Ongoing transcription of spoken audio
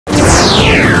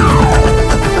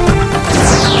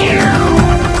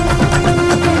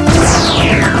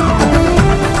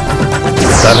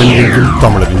உலகெங்கும்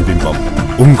தமிழரின் பிம்பம்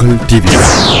உங்கள் TVI.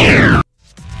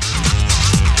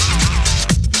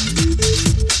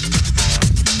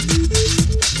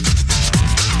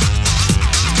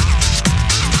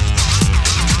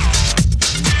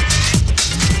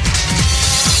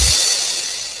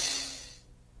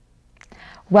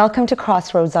 Welcome to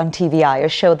CrossRoads on TVI,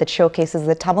 a show that showcases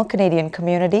the Tamil Canadian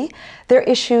community, their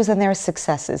issues and their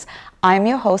successes. I'm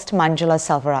your host, Manjula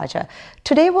Selvarajah.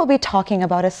 Today we'll be talking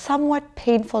about a somewhat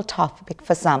painful topic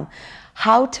for some,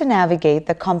 how to navigate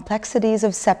the complexities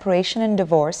of separation and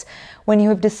divorce when you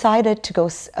have decided to go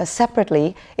separately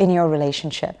in your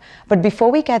relationship. But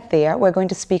before we get there, we're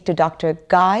going to speak to Dr.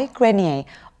 Guy Grenier,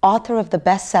 author of the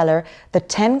bestseller, The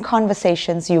 10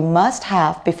 Conversations You Must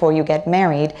Have Before You Get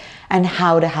Married and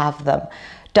How to Have Them.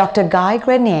 Dr. Guy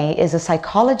Grenier is a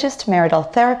psychologist, marital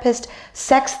therapist,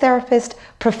 sex therapist,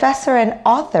 professor, and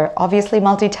author, obviously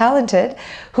multi-talented,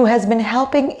 who has been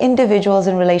helping individuals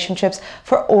in relationships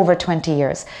for over 20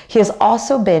 years. He has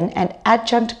also been an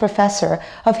adjunct professor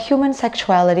of human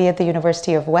sexuality at the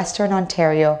University of Western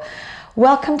Ontario.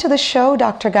 Welcome to the show,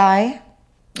 Dr. Guy.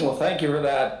 Well, thank you for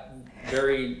that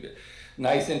very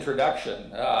nice introduction.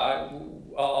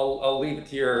 I'll leave it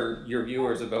to your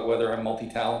viewers about whether I'm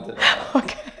multi-talented or not.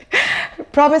 Okay.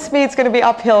 Promise me it's going to be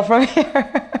uphill from here.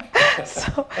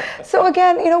 So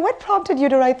again, what prompted you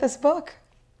to write this book?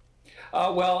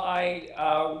 Well, I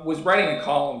was writing a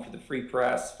column for the Free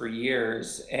Press for years,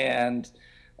 and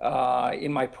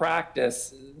in my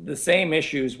practice, the same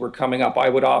issues were coming up. I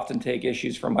would often take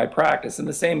issues from my practice, and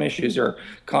the same issues are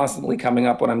constantly coming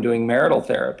up when I'm doing marital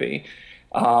therapy,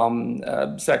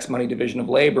 sex, money, division of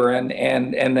labor,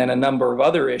 and then a number of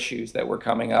other issues that were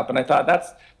coming up. And I thought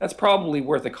that's probably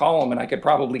worth a column, and I could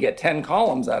probably get 10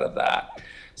 columns out of that.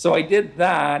 So I did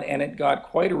that, and it got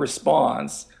quite a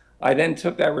response. I then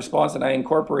took that response and I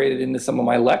incorporated it into some of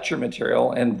my lecture material,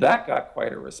 and that got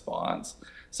quite a response.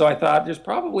 So I thought there's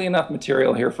probably enough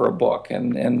material here for a book,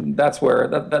 and that's where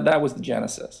that was the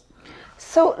genesis.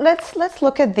 So let's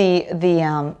look at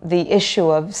the issue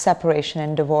of separation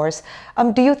and divorce.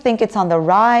 Do you think it's on the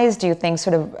rise? Do you think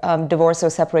sort of divorce or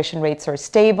separation rates are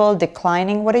stable,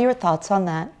 declining? What are your thoughts on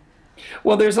that?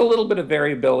 Well, there's a little bit of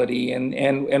variability,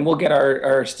 and we'll get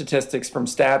our statistics from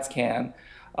StatsCan,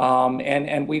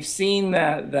 and we've seen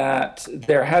that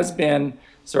there has been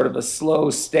sort of a slow,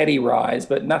 steady rise,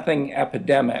 but nothing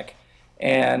epidemic.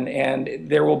 And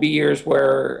there will be years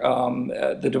where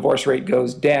the divorce rate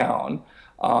goes down.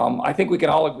 I think we can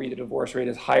all agree the divorce rate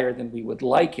is higher than we would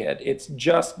like it. It's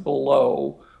just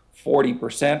below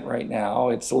 40% right now.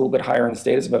 It's a little bit higher in the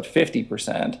state. It's about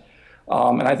 50%.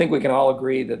 And I think we can all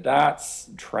agree that that's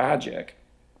tragic.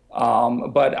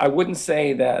 But I wouldn't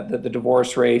say that the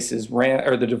divorce rate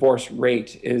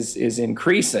is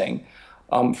increasing.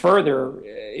 Further,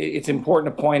 it's important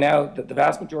to point out that the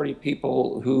vast majority of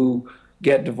people who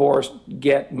get divorced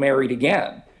get married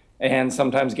again, and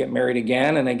sometimes get married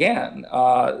again and again.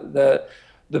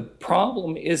 The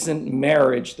problem isn't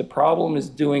marriage. The problem is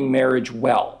doing marriage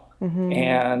well. Mm-hmm.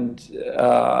 And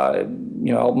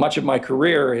much of my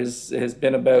career has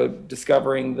been about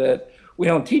discovering that we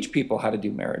don't teach people how to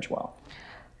do marriage well.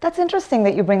 That's interesting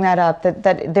that you bring that up,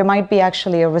 that there might be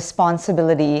actually a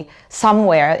responsibility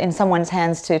somewhere in someone's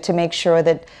hands to make sure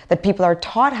that people are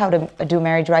taught how to do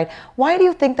marriage right. Why do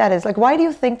you think that is? Like, why do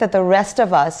you think that the rest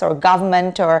of us, or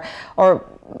government, or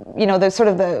the sort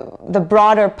of the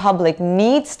broader public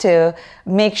needs to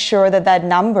make sure that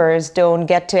numbers don't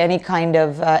get to any kind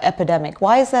of epidemic?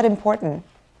 Why is that important?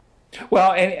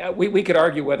 Well, and we could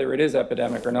argue whether it is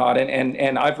epidemic or not,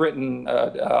 and I've written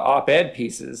op-ed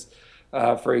pieces,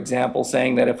 for example,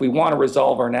 saying that if we want to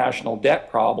resolve our national debt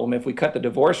problem, if we cut the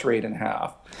divorce rate in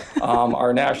half,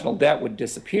 our national debt would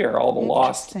disappear. All the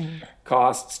lost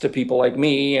costs to people like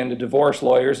me and to divorce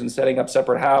lawyers and setting up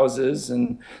separate houses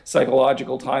and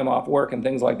psychological time off work and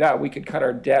things like that, we could cut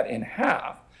our debt in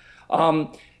half.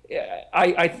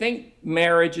 I think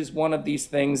marriage is one of these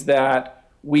things that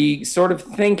we sort of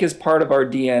think is part of our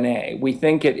DNA. We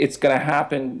think it's going to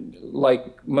happen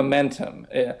like momentum.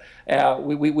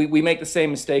 We make the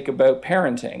same mistake about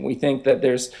parenting. We think that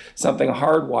there's something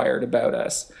hardwired about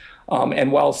us.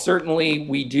 And while certainly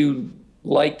we do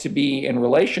like to be in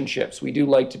relationships, we do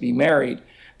like to be married,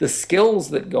 the skills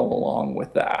that go along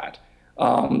with that,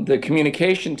 the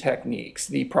communication techniques,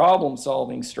 the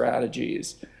problem-solving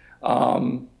strategies,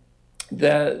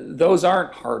 those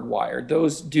aren't hardwired.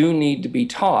 Those do need to be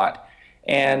taught,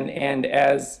 and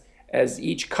as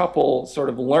each couple sort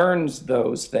of learns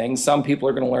those things, some people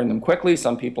are going to learn them quickly,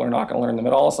 some people are not going to learn them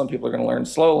at all, some people are going to learn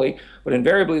slowly, but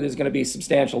invariably there's going to be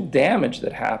substantial damage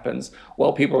that happens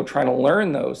while people are trying to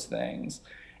learn those things.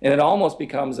 And it almost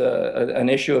becomes an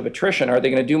issue of attrition. Are they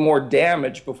going to do more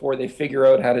damage before they figure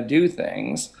out how to do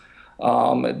things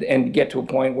and get to a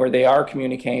point where they are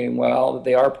communicating well, that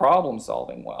they are problem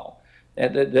solving well?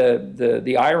 And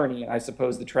the irony, I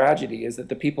suppose the tragedy, is that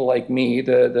the people like me,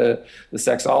 the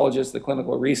sexologists, the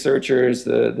clinical researchers,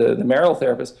 the marital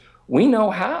therapists, we know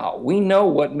how. We know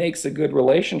what makes a good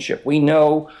relationship. We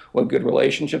know what good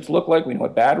relationships look like. We know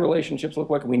what bad relationships look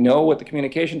like. We know what the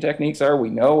communication techniques are. We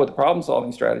know what the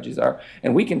problem-solving strategies are.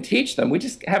 And we can teach them. We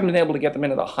just haven't been able to get them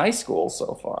into the high school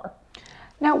so far.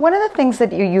 Now, one of the things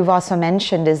that you've also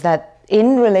mentioned is that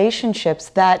in relationships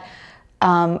that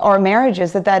or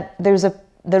marriages, that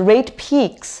the rate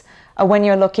peaks when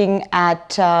you're looking at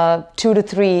 2 to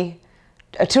 3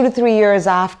 years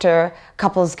after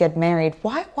couples get married.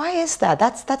 Why is that?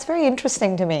 That's very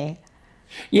interesting to me.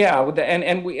 Yeah,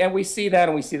 and we see that,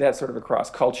 and we see that sort of across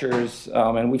cultures,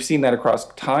 and we've seen that across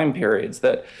time periods,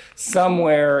 that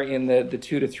somewhere in the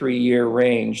 2 to 3 year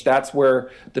range, that's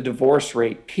where the divorce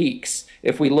rate peaks.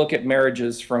 If we look at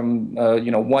marriages from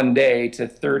 1 day to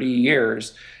 30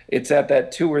 years, it's at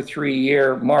that 2 or 3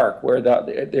 year mark where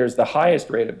there's the highest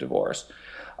rate of divorce.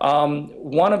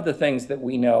 One of the things that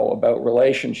we know about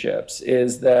relationships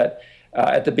is that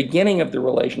at the beginning of the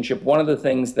relationship, one of the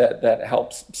things that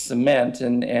helps cement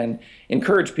and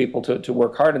encourage people to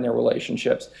work hard in their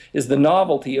relationships is the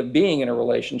novelty of being in a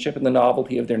relationship and the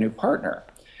novelty of their new partner.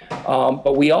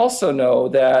 But we also know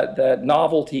that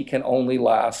novelty can only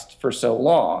last for so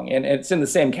long, and it's in the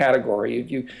same category. If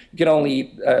you can only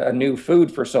eat a new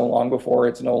food for so long before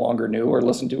it's no longer new, or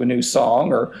listen to a new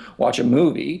song or watch a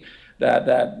movie, that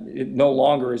it no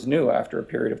longer is new after a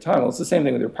period of time. Well, it's the same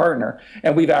thing with your partner,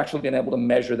 and we've actually been able to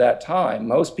measure that time.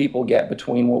 Most people get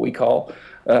between what we call,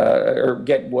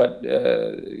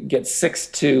 get 6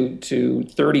 to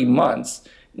 30 months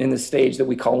in the stage that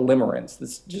we call limerence.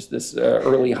 This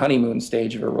early honeymoon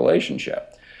stage of a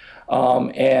relationship.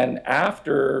 And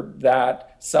after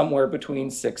that, somewhere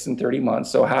between 6 and 30 months,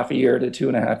 so half a year to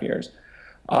 2.5 years,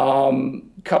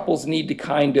 couples need to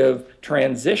kind of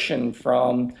transition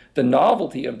from the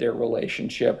novelty of their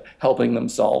relationship, helping them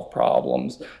solve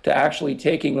problems, to actually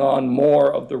taking on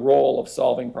more of the role of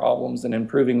solving problems and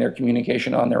improving their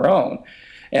communication on their own.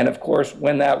 And of course,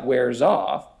 when that wears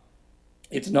off,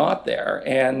 it's not there.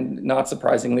 And not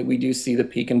surprisingly, we do see the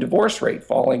peak in divorce rate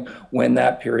falling when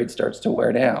that period starts to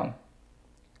wear down.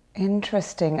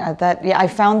 Interesting. I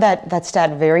found that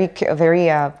stat very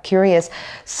curious.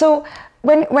 So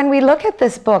when we look at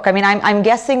this book, I mean, I'm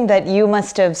guessing that you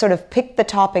must have sort of picked the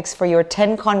topics for your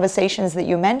 10 conversations that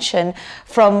you mentioned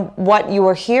from what you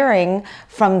were hearing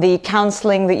from the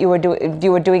counseling that you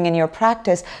were doing in your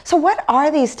practice. So what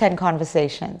are these 10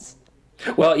 conversations?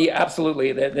 Well, yeah,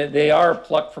 absolutely. They are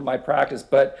plucked from my practice,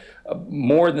 but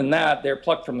more than that, they're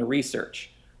plucked from the research.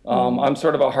 I'm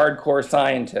sort of a hardcore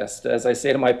scientist. As I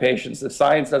say to my patients, if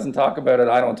science doesn't talk about it,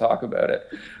 I don't talk about it.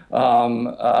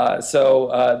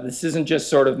 So this isn't just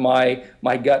sort of my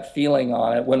gut feeling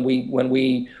on it. When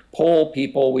we poll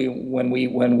people, when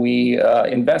we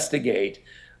investigate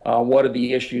what are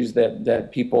the issues that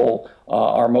people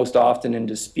are most often in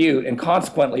dispute, and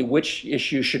consequently, which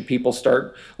issues should people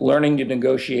start learning to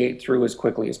negotiate through as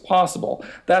quickly as possible.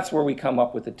 That's where we come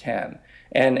up with the 10.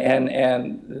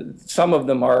 And some of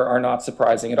them are not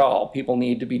surprising at all. People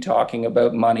need to be talking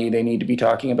about money, they need to be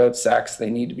talking about sex, they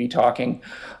need to be talking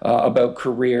about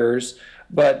careers,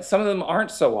 but some of them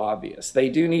aren't so obvious. They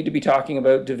do need to be talking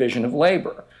about division of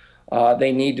labor.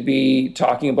 They need to be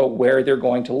talking about where they're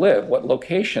going to live, what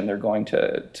location they're going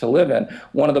to live in.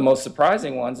 One of the most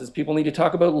surprising ones is people need to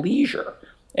talk about leisure.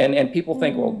 And people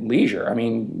think, well, leisure, I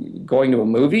mean, going to a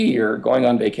movie or going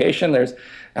on vacation,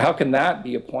 how can that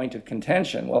be a point of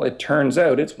contention? Well, it turns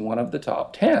out it's one of the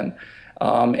top 10,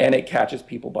 and it catches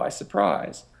people by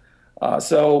surprise.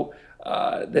 Some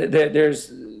of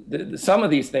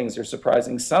these things are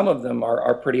surprising. Some of them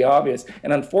are pretty obvious.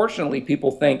 And unfortunately,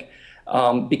 people think,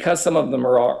 because some of them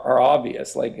are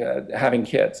obvious, like having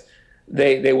kids,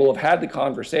 they will have had the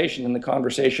conversation, and the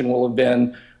conversation will have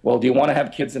been, well, do you want to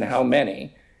have kids and how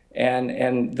many?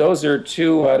 And those are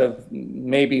 2 out of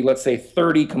maybe, let's say,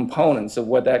 30 components of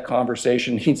what that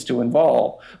conversation needs to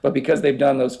involve. But because they've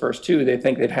done those first 2, they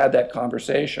think they've had that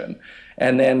conversation.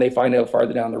 And then they find out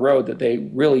farther down the road that they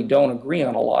really don't agree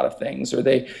on a lot of things, or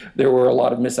there were a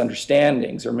lot of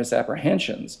misunderstandings or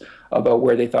misapprehensions about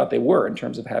where they thought they were in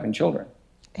terms of having children.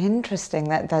 Interesting.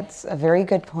 That's a very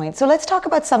good point. So let's talk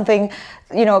about something,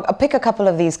 pick a couple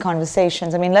of these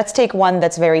conversations. I mean, let's take one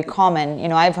that's very common.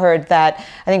 I've heard that,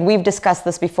 I think we've discussed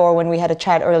this before when we had a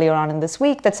chat earlier on in this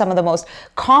week, that some of the most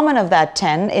common of that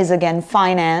 10 is, again,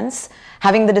 finance,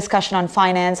 having the discussion on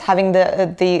finance, having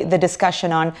the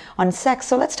discussion on sex.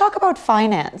 So let's talk about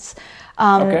finance.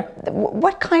 Okay.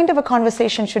 What kind of a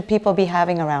conversation should people be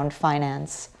having around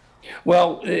finance?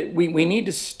 Well, we need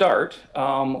to start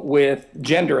with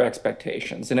gender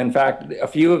expectations. And in fact, a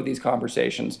few of these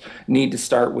conversations need to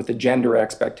start with the gender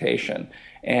expectation.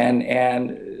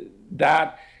 And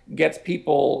that gets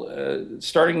people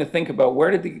starting to think about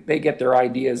where did they get their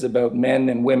ideas about men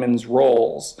and women's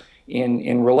roles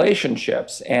in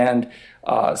relationships. And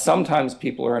sometimes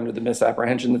people are under the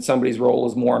misapprehension that somebody's role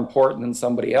is more important than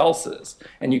somebody else's.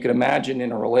 And you can imagine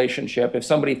in a relationship, if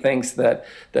somebody thinks that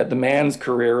the man's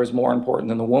career is more important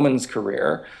than the woman's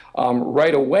career,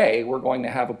 right away we're going to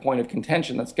have a point of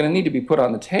contention that's going to need to be put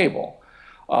on the table.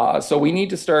 So we need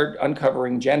to start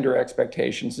uncovering gender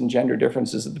expectations and gender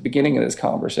differences at the beginning of this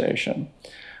conversation.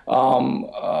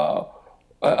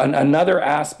 Another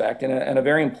aspect, and a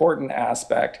very important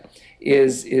aspect,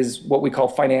 is what we call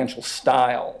financial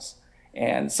styles.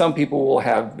 And some people will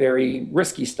have very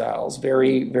risky styles,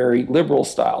 very, very liberal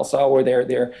styles, where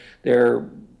they're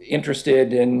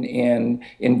interested in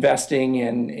investing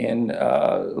in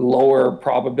lower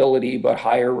probability but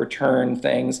higher return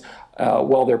things,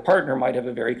 while their partner might have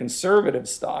a very conservative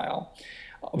style.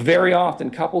 Very often,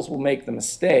 couples will make the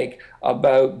mistake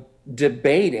about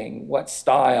debating what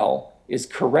style is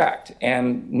correct,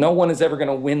 and no one is ever going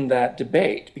to win that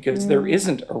debate because there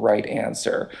isn't a right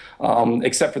answer,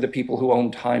 except for the people who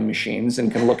own time machines and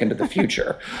can look into the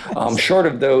future. Short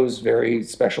of those very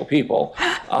special people,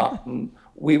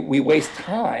 we waste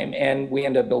time and we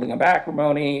end up building up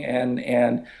acrimony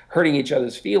and hurting each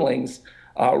other's feelings,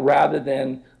 rather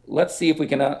than let's see if we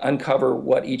can uncover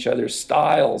what each other's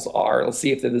styles are. Let's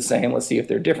see if they're the same. Let's see if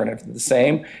they're different. If they're the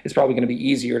same, it's probably going to be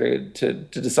easier to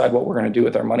decide what we're going to do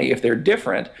with our money. If they're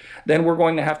different, then we're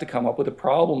going to have to come up with a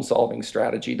problem-solving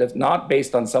strategy that's not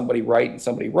based on somebody right and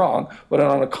somebody wrong, but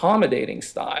on an accommodating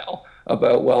style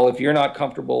about, well, if you're not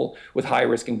comfortable with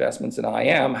high-risk investments and I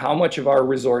am, how much of our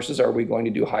resources are we going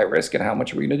to do high risk and how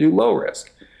much are we going to do low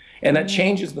risk? And that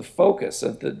changes the focus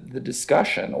of the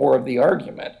discussion or of the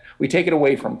argument. We take it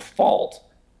away from fault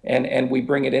and we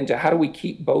bring it into how do we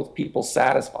keep both people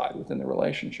satisfied within the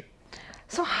relationship.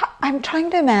 So I'm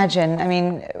trying to imagine, I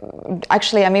mean,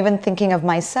 actually, I'm even thinking of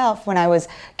myself when I was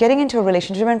getting into a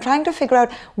relationship and trying to figure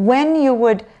out when you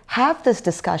would have this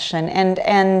discussion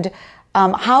and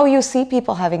how you see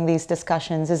people having these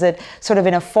discussions. Is it sort of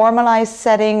in a formalized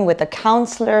setting with a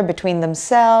counselor between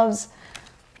themselves?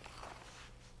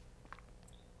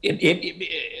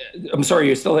 I'm sorry,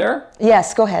 you're still there?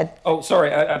 Yes, go ahead. Oh, sorry,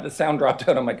 the sound dropped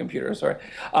out on my computer, sorry.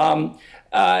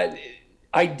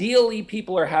 Ideally,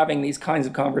 people are having these kinds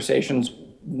of conversations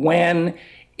when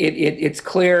it's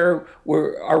clear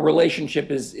our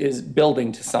relationship is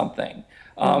building to something.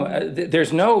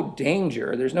 There's no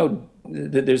danger,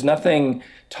 there's nothing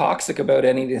toxic about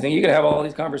anything. You could have all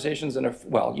these conversations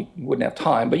well, you wouldn't have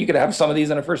time, but you could have some of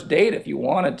these on a first date if you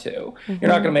wanted to. You're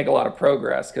not going to make a lot of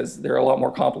progress because they're a lot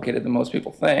more complicated than most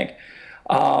people think.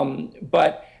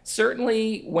 But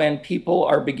certainly when people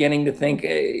are beginning to think,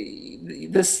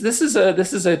 this is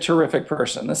a terrific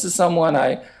person. This is someone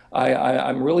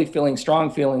I'm really feeling strong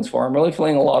feelings for. I'm really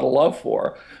feeling a lot of love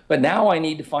for. But now I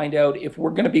need to find out if we're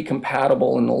going to be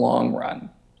compatible in the long run.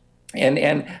 And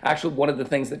actually, one of the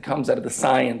things that comes out of the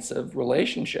science of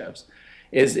relationships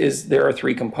is there are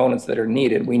three components that are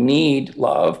needed. We need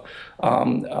love,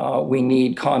 we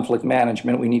need conflict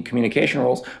management, we need communication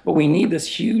rules, but we need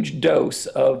this huge dose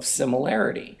of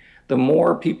similarity. The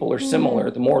more people are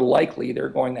similar, the more likely they're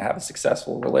going to have a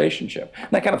successful relationship.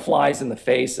 And that kind of flies in the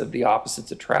face of the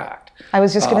opposites attract. I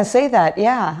was just going to say that,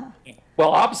 yeah. Well,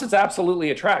 opposites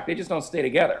absolutely attract. They just don't stay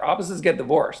together. Opposites get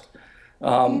divorced.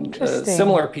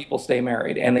 Similar people stay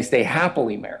married, and they stay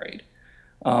happily married.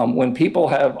 When people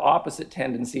have opposite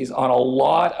tendencies on a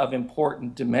lot of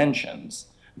important dimensions,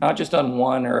 not just on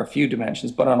one or a few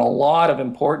dimensions, but on a lot of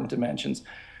important dimensions,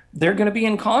 they're going to be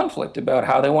in conflict about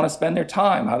how they want to spend their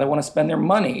time, how they want to spend their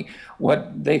money,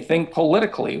 what they think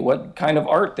politically, what kind of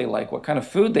art they like, what kind of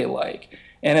food they like.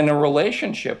 And in a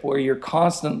relationship where you're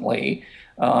constantly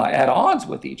at odds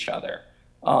with each other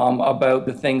about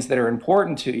the things that are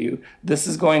important to you, this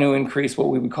is going to increase what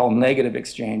we would call negative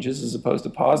exchanges as opposed to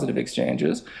positive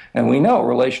exchanges. And we know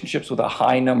relationships with a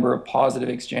high number of positive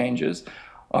exchanges,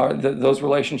 those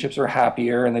relationships are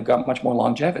happier and they've got much more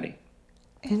longevity.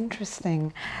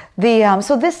 Interesting.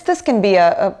 So this can be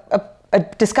a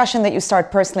discussion that you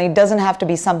start personally. It doesn't have to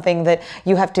be something that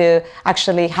you have to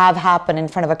actually have happen in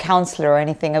front of a counselor or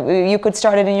anything. You could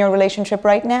start it in your relationship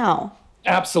right now.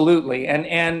 Absolutely,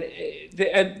 and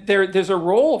there's a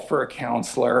role for a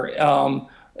counselor,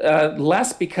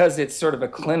 less because it's sort of a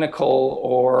clinical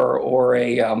or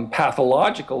a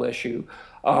pathological issue.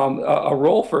 A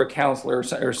role for a counselor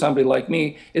or somebody like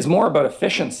me is more about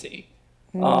efficiency.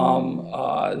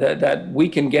 That we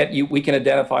can get you, we can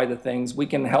identify the things, we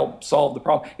can help solve the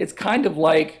problem. It's kind of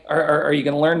like, are you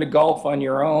going to learn to golf on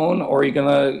your own, or are you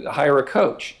going to hire a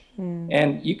coach?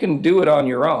 And you can do it on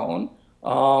your own,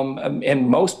 and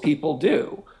most people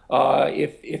do.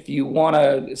 If you want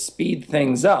to speed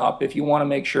things up, if you want to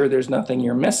make sure there's nothing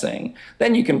you're missing,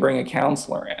 then you can bring a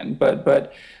counselor in.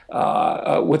 But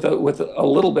with a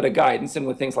little bit of guidance, and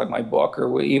with things like my book,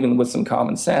 or even with some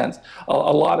common sense, a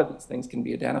lot of these things can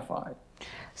be identified.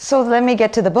 So let me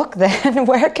get to the book then.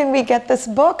 Where can we get this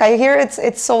book? I hear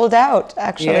it's sold out,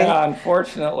 actually. Yeah,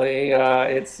 unfortunately,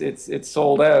 it's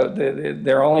sold out.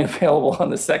 They're only available on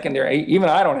the secondary. Even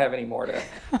I don't have any more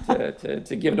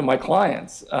to give to my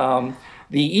clients.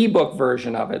 The ebook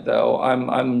version of it, though,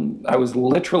 I was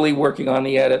literally working on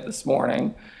the edit this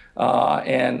morning,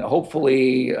 and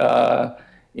hopefully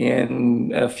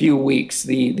in a few weeks,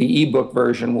 the ebook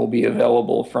version will be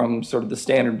available from sort of the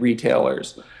standard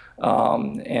retailers.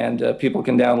 And people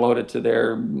can download it to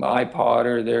their iPod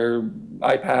or their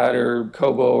iPad or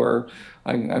Kobo, or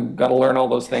I've got to learn all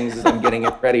those things as I'm getting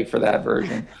it ready for that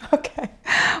version. Okay.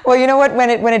 Well, you know what?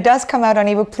 When it does come out on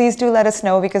ebook, please do let us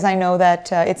know, because I know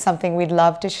that it's something we'd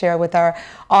love to share with our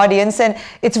audience. And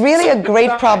it's really a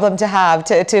great problem to have,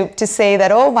 to say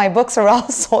that, oh, my books are all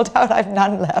sold out, I've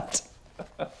none left.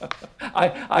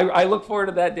 I look forward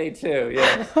to that day too.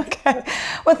 Yeah. Okay.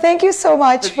 Well, thank you so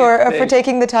much for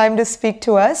taking the time to speak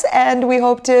to us, and we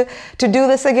hope to do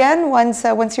this again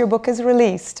once your book is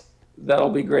released.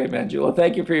 That'll be great, Manjula.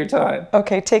 Thank you for your time.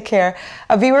 Okay, take care.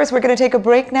 Viewers, we're going to take a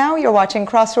break now. You're watching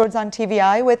Crossroads on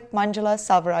TVI with Manjula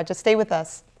Selvarajah. Stay with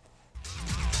us.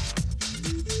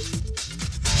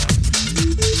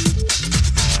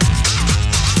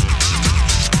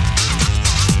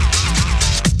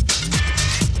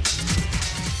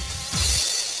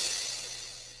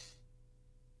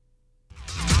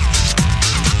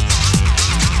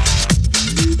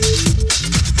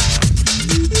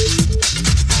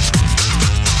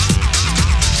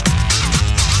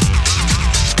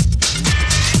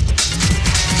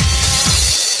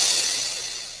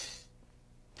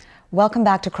 Welcome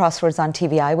back to Crossroads on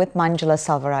TVI with Manjula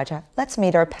Selvarajah. Let's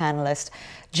meet our panelist.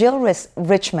 Jill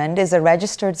Richmond is a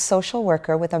registered social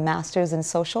worker with a master's in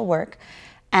social work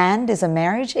and is a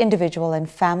marriage, individual and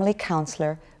family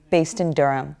counselor based in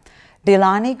Durham.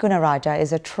 Dilani Gunarajah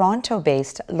is a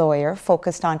Toronto-based lawyer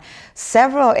focused on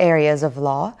several areas of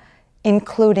law,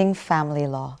 including family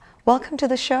law. Welcome to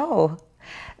the show.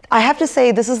 I have to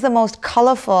say, this is the most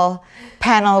colorful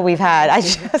panel we've had. I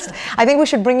think we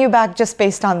should bring you back just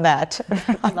based on that.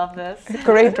 I love this.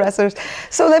 Great dressers.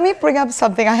 So let me bring up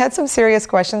something. I had some serious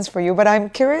questions for you, but I'm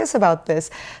curious about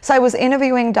this. So I was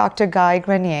interviewing Dr. Guy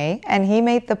Grenier, and he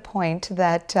made the point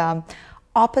that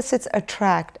opposites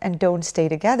attract and don't stay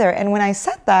together. And when I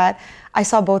said that, I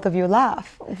saw both of you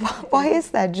laugh. Why is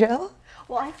that, Jill?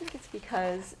 Well, I think it's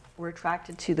because we're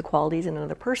attracted to the qualities in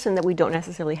another person that we don't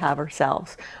necessarily have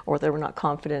ourselves, or that we're not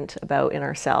confident about in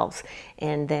ourselves.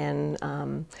 And then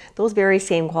those very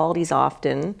same qualities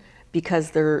often,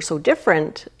 because they're so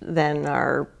different than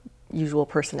our usual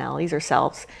personalities or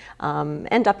selves,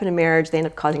 end up in a marriage. They end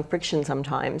up causing friction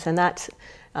sometimes. And that's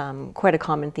quite a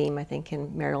common theme, I think,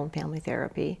 in marital and family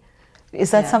therapy. Is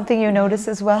that something you notice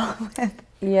as well?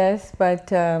 Yes,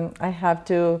 but I have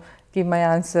to give my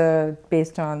answer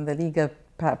based on the legal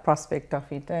prospect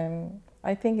of it, and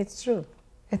I think it's true.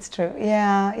 It's true,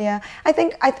 yeah. I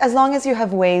think as long as you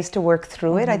have ways to work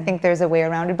through it, I think there's a way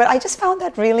around it. But I just found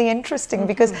that really interesting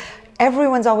because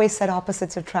everyone's always said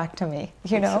opposites attract to me,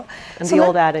 you know? And so the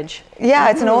old adage. Yeah,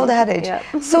 it's an old adage. Yeah.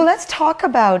 So let's talk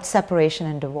about separation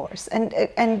and divorce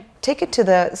and take it to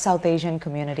the South Asian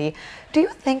community. Do you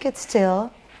think it's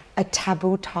still a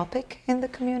taboo topic in the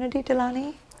community,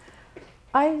 Dilani?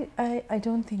 I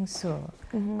don't think so,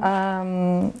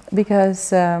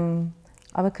 because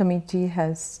our community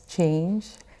has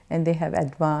changed and they have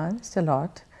advanced a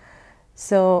lot.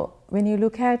 So when you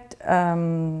look at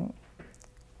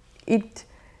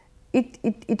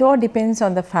it all depends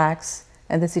on the facts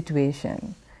and the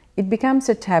situation. It becomes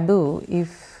a taboo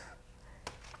if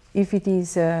it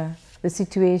is the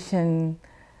situation.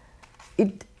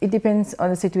 It depends on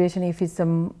the situation. If it's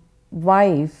a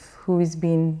wife who is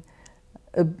being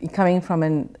coming from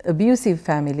an abusive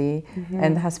family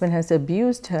and the husband has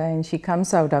abused her and she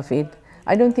comes out of it,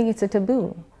 I don't think it's a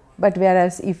taboo. But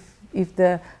whereas if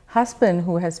the husband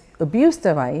who has abused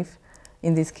the wife,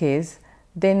 in this case,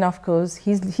 then of course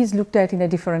he's looked at in a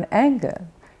different angle,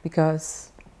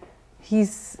 because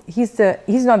he's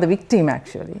not the victim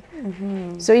actually.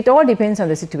 So it all depends on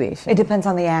the situation. It depends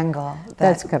on the angle.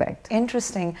 That's correct.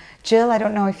 Interesting. Jill, I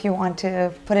don't know if you want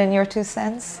to put in your 2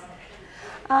 cents.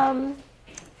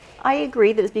 I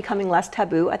agree that it's becoming less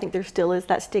taboo. I think there still is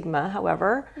that stigma,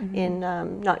 however, in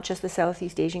not just the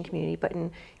Southeast Asian community, but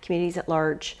in communities at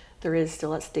large, there is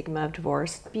still that stigma of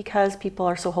divorce because people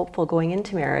are so hopeful going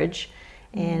into marriage,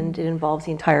 and it involves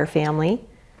the entire family,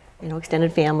 you know,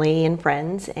 extended family and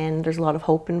friends, and there's a lot of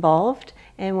hope involved.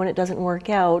 And when it doesn't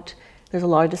work out, there's a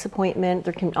lot of disappointment.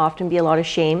 There can often be a lot of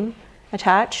shame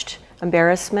attached,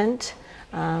 embarrassment.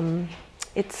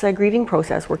 It's a grieving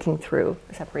process working through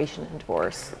separation and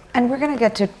divorce. And we're going to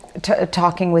get to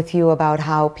talking with you about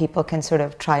how people can sort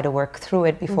of try to work through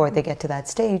it before they get to that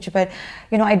stage. But,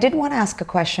 you know, I did want to ask a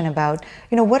question about,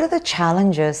 you know, what are the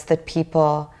challenges that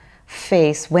people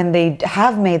face when they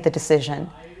have made the decision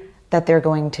that they're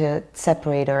going to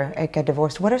separate or get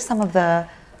divorced? What are some of the...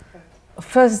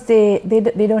 First, they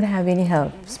don't have any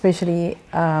help, especially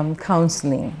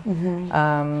counseling.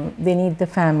 They need the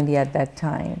family at that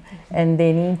time, and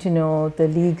they need to know the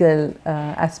legal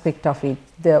aspect of it.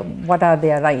 What are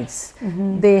their rights?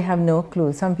 They have no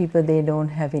clue. Some people, they don't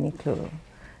have any clue.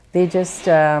 They just,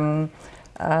 there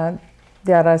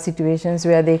are situations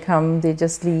where they come, they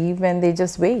just leave and they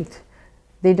just wait.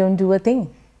 They don't do a thing.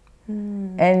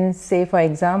 And say, for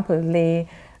example, they,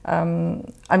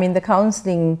 I mean, the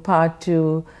counseling part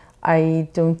too, I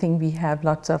don't think we have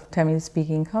lots of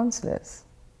Tamil-speaking counselors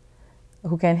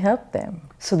who can help them.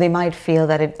 So they might feel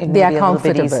that it may be a little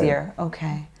bit easier.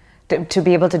 Okay. To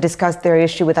be able to discuss their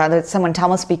issue with someone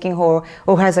Tamil-speaking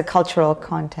who has a cultural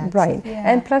context. Right. Yeah.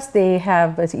 And plus they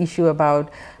have an issue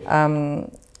about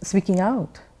speaking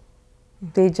out.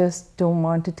 They just don't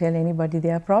want to tell anybody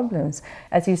their problems.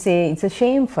 As you say, it's a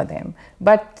shame for them.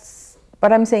 But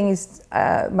what I'm saying is,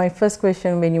 my first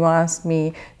question when you asked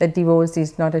me that divorce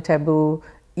is not a taboo,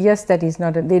 yes, that is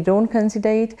not, they don't consider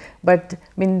it, but I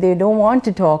mean, they don't want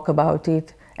to talk about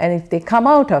it. And if they come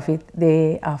out of it,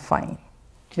 they are fine.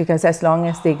 Because as long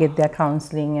as they get their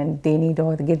counseling and they need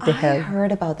or they get the help. I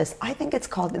heard about this. I think it's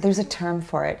called, there's a term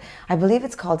for it. I believe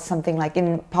it's called something like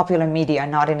in popular media,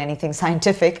 not in anything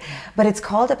scientific, but it's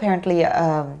called apparently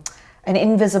an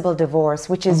invisible divorce,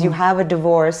 which is you have a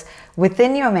divorce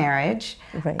within your marriage.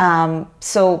 Right.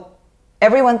 So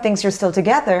everyone thinks you're still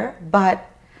together,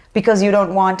 but because you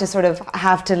don't want to sort of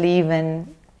have to leave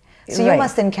and... So you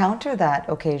must encounter that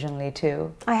occasionally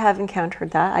too. I have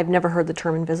encountered that. I've never heard the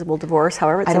term invisible divorce.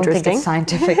 However, it's I don't interesting. think it's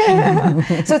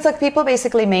scientific. So it's like people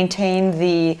basically maintain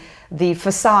the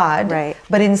facade, right,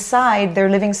 but inside they're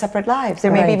living separate lives.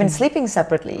 They're maybe even sleeping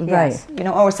separately. Right. You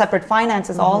know, or separate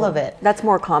finances, all of it. That's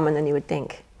more common than you would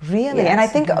think. Really? Yes. And I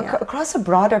think across a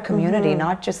broader community,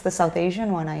 not just the South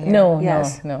Asian one, I hear. No,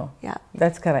 Yes. no. Yeah.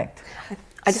 That's correct.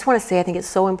 I just want to say, I think it's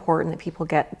so important that people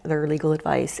get their legal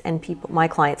advice, and my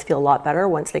clients feel a lot better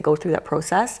once they go through that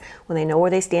process, when they know where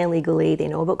they stand legally, they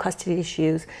know about custody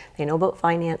issues, they know about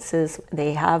finances,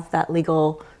 they have that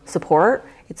legal support.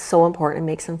 It's so important. It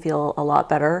makes them feel a lot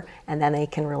better, and then they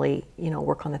can really, you know,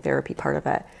 work on the therapy part of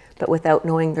it. But without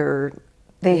knowing where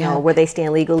they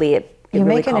stand legally, it You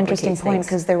really make an interesting point, things.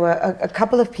 because there were a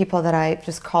couple of people that I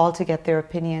just called to get their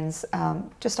opinions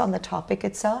just on the topic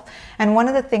itself. And one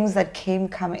of the things that came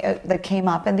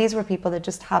up, and these were people that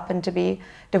just happened to be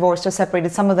divorced or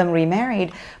separated, some of them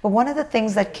remarried, but one of the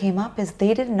things that came up is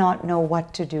they did not know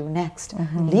what to do next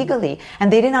legally. And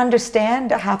they didn't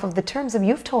understand half of the terms. And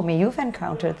you've told me you've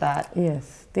encountered that. Yes,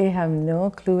 they have no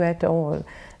clue at all.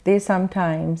 They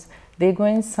sometimes, they go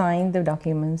and sign the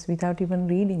documents without even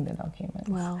reading the documents.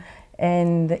 Wow.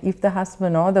 And if the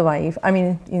husband or the wife, I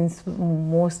mean, in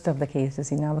most of the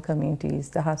cases in our communities,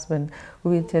 the husband who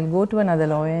will tell, go to another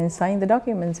lawyer and sign the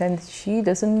documents, and she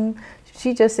doesn't,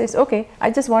 she just says, okay, I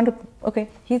just want to, okay,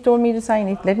 he told me to sign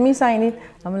it, let me sign it.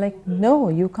 I'm like, no,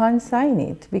 you can't sign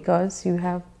it because you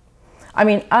have, I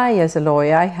mean, I as a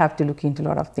lawyer, I have to look into a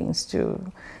lot of things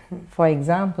too. For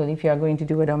example, if you are going to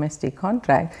do a domestic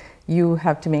contract, you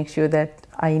have to make sure that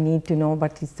I need to know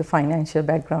what is the financial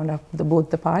background of both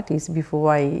the parties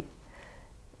before I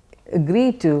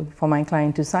agree for my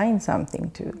client to sign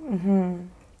something too.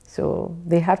 So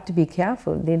they have to be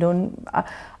careful. They don't,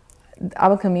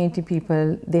 our community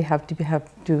people, they have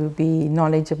to be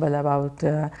knowledgeable about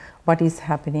what is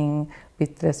happening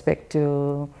with respect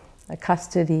to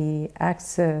custody,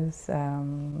 access,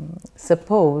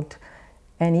 support,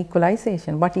 and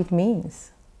equalization, what it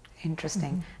means.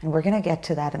 Interesting. And we're going to get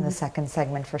to that in the second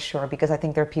segment for sure, because I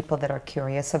think there are people that are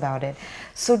curious about it.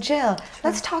 So Jill,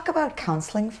 let's talk about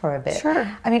counseling for a bit.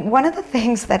 Sure. I mean, one of the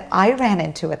things that I ran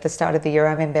into at the start of the year,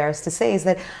 I'm embarrassed to say, is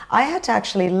that I had to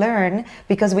actually learn,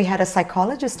 because we had a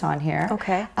psychologist on here,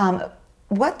 Okay.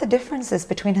 what the difference is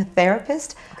between a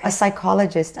therapist, a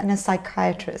psychologist, and a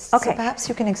psychiatrist. Okay. So perhaps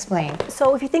you can explain.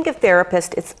 So if you think of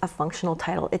therapist, it's a functional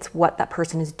title. It's what that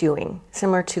person is doing,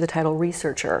 similar to the title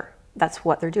researcher. That's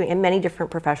what they're doing. And many different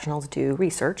professionals do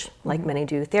research, like many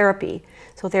do therapy.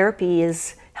 So therapy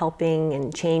is helping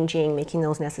and changing, making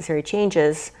those necessary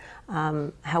changes.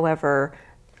 However,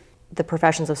 the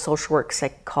professions of social work,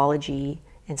 psychology,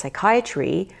 and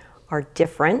psychiatry are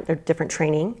different. They're different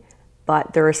training,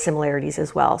 but there are similarities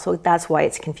as well. So that's why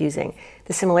it's confusing.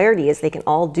 The similarity is they can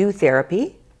all do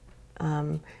therapy,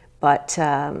 but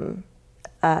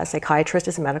a psychiatrist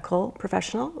is a medical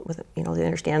professional with, they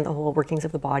understand the whole workings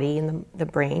of the body and the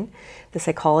brain. The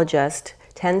psychologist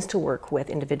tends to work with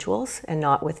individuals and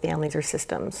not with families or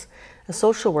systems. A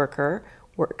social worker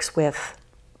works with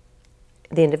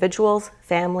the individuals,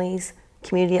 families,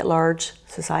 community at large,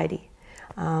 society.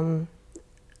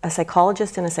 A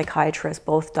psychologist and a psychiatrist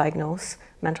both diagnose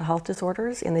mental health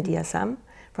disorders in the DSM,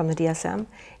 from the DSM.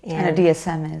 And a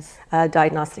DSM is? A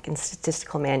Diagnostic and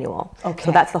Statistical Manual. Okay.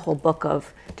 So that's the whole book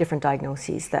of different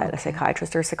diagnoses that a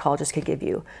psychiatrist or a psychologist could give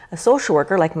you. A social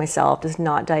worker, like myself, does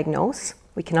not diagnose.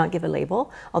 We cannot give a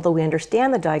label. Although we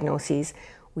understand the diagnoses,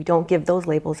 we don't give those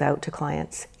labels out to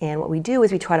clients. And what we do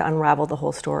is we try to unravel the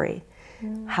whole story.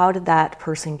 How did that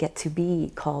person get to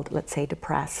be called, let's say,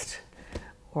 depressed?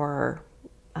 Or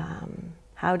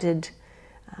how did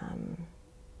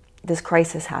this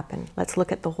crisis happen? Let's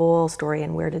look at the whole story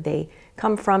and where did they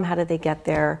come from, how did they get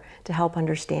there, to help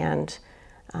understand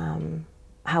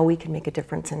how we can make a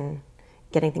difference in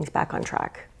getting things back on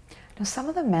track. Now, some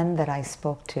of the men that I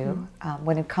spoke to,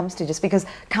 when it comes to, just because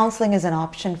counseling is an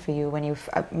option for you when you,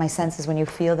 my sense is when you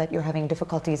feel that you're having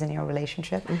difficulties in your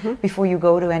relationship, before you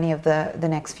go to any of the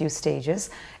next few stages,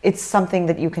 it's something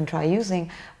that you can try using.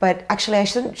 But actually, I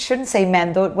shouldn't say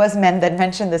men, though it was men that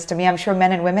mentioned this to me. I'm sure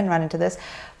men and women run into this.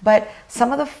 But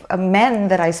some of the men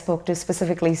that I spoke to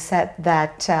specifically said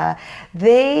that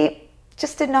they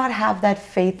just did not have that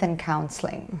faith in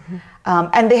counseling.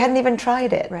 And they hadn't even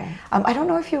tried it. Right. I don't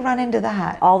know if you run into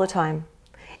that. All the time.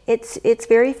 It's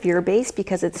very fear-based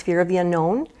because it's fear of the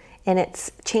unknown, and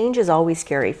change is always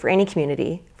scary for any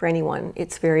community, for anyone.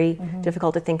 It's very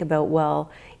difficult to think about, well,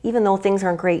 even though things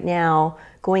aren't great now,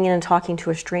 going in and talking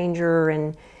to a stranger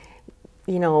and,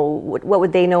 what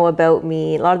would they know about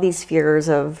me? A lot of these fears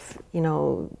of,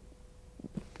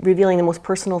 revealing the most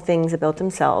personal things about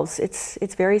themselves,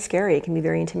 it's very scary. It can be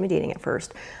very intimidating at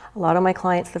first. A lot of my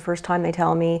clients, the first time they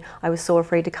tell me, I was so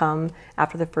afraid to come,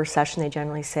 after the first session, they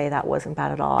generally say, that wasn't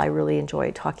bad at all. I really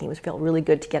enjoyed talking. It felt really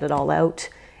good to get it all out,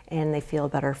 and they feel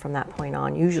better from that point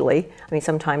on, usually. I mean,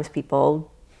 sometimes people,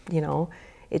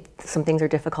 some things are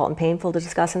difficult and painful to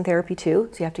discuss in therapy too,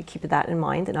 so you have to keep that in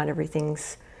mind, that not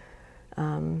everything's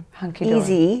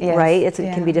easy, yes. right? It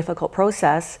can be a difficult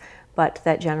process, but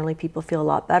that generally people feel a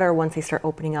lot better once they start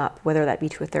opening up, whether that be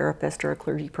to a therapist or a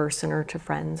clergy person or to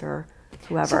friends or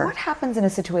whoever. So what happens in a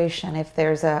situation if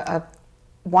there's a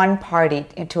one party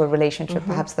into a relationship,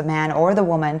 perhaps the man or the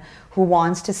woman, who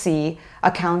wants to see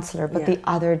a counselor, but the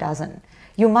other doesn't?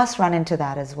 You must run into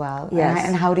that as well. Yes.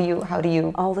 And how do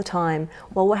you? All the time.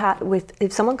 Well,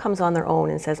 if someone comes on their own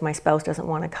and says, my spouse doesn't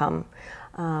want to come,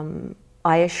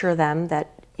 I assure them that,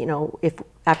 if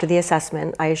after the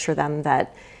assessment, I assure them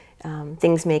that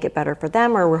things may get better for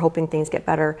them, or we're hoping things get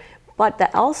better, but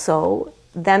that also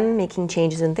them making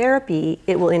changes in therapy,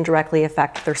 it will indirectly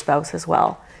affect their spouse as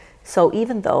well. So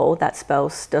even though that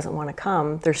spouse doesn't want to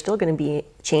come, there's still going to be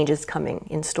changes coming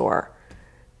in store.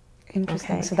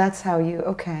 Interesting. Okay. So that's how you,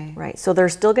 okay. Right. So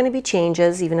there's still going to be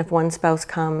changes, even if one spouse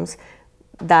comes.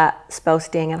 That spouse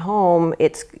staying at home,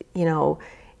 it's,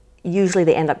 usually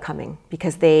they end up coming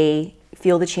because they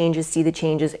feel the changes, see the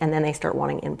changes, and then they start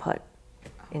wanting input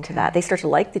into that. They start to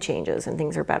like the changes and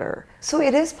things are better. So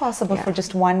it is possible for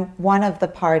just one of the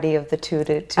party of the two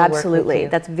to Absolutely. work with you.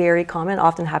 That's very common. It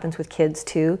often happens with kids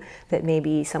too, that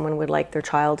maybe someone would like their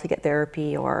child to get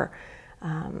therapy, or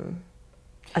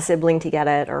a sibling to get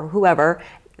it, or whoever.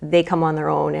 They come on their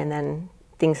own and then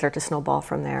things start to snowball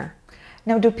from there.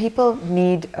 Now, do people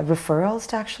need referrals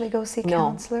to actually go see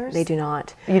counselors? No, they do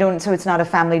not. You don't, so it's not a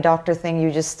family doctor thing, you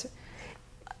just...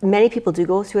 many people do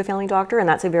go to a family doctor, and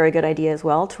that's a very good idea as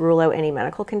well, to rule out any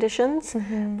medical conditions.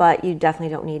 But you definitely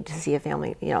don't need to see a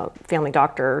family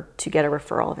doctor to get a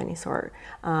referral of any sort.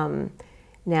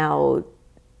 Now,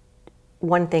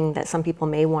 one thing that some people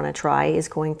may want to try is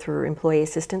going through employee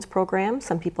assistance programs.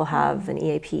 Some people have an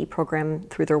EAP program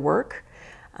through their work.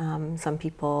 Some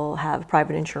people have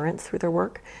private insurance through their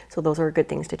work. So those are good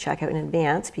things to check out in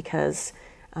advance, because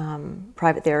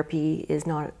private therapy is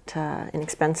not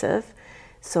inexpensive.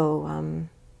 So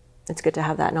it's good to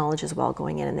have that knowledge as well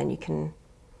going in, and then you can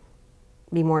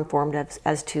be more informed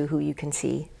as to who you can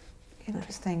see.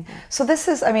 Interesting. So this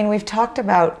is, I mean, we've talked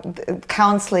about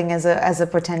counseling as a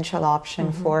potential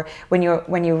option for when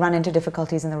you run into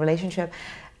difficulties in the relationship.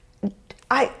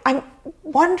 I'm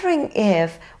wondering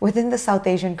if within the South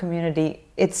Asian community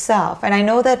itself, and I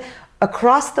know that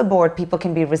across the board people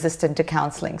can be resistant to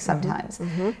counseling sometimes.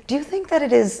 Do you think that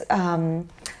it is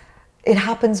it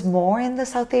happens more in the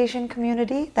South Asian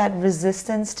community, that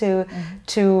resistance to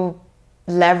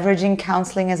leveraging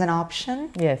counseling as an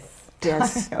option? Yes.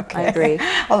 Yes, Okay. I agree.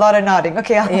 A lot of nodding.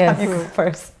 Okay, I'll have you go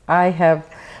first.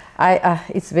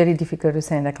 It's very difficult to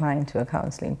send a client to a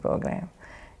counseling program.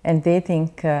 And they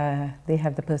think, they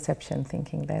have the perception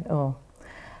thinking that, oh,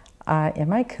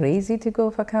 am I crazy to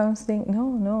go for counseling?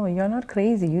 No, you're not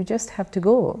crazy. You just have to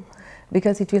go,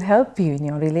 because it will help you in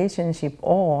your relationship,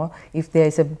 or if there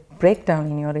is a breakdown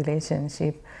in your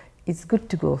relationship, it's good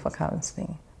to go for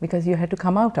counseling, because you have to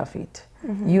come out of it.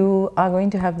 You are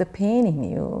going to have the pain in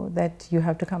you that you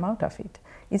have to come out of it.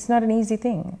 It's not an easy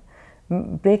thing.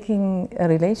 Breaking a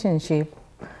relationship,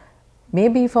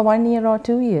 maybe for 1 year or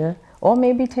 2 years, or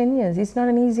maybe 10 years, it's not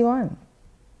an easy one.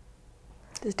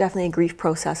 There's definitely a grief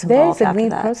process involved. There's a after grief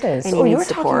that. process. And So you you're need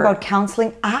talking support. about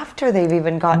counseling after they've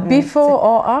even gotten... Before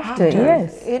or after,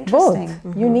 yes. Interesting.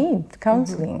 Both. You need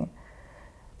counseling.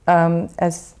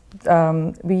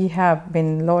 We have,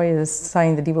 when lawyers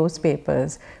sign the divorce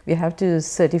papers, we have to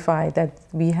certify that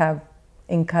we have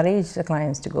encouraged the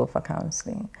clients to go for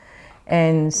counseling.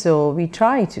 And so we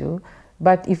try to,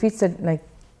 but if it's a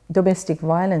domestic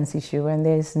violence issue and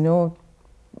there's no,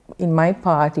 in my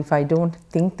part, if I don't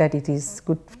think that it is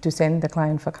good to send the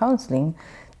client for counseling,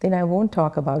 then I won't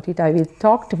talk about it. I will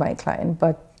talk to my client,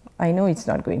 but I know it's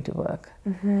not going to work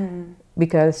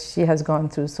because she has gone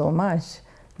through so much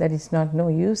that it's not no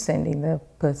use sending the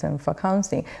person for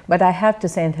counseling. But I have to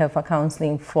send her for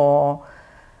counseling for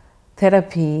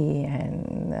therapy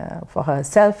and for her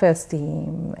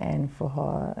self-esteem and for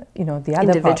her, the other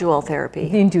individual therapy.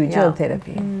 The individual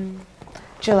therapy.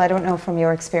 Jill, I don't know from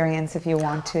your experience if you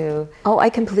want to... Oh, I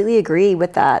completely agree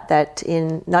with that, that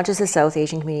in not just the South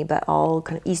Asian community, but all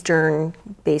kind of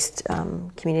Eastern-based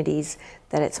communities,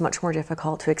 that it's much more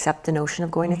difficult to accept the notion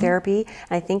of going to therapy.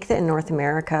 And I think that in North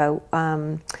America,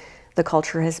 the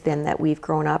culture has been that we've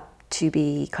grown up to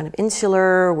be kind of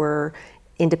insular, where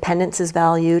independence is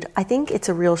valued. I think it's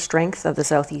a real strength of the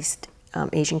Southeast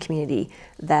Asian community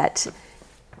that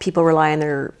people rely on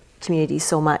their communities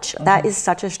so much. That is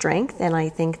such a strength, and I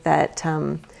think that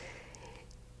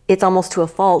it's almost to a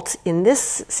fault in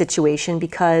this situation,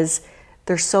 because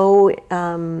they're so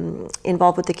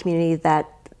involved with the community that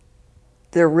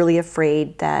they're really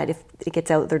afraid that if it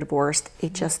gets out they're divorced,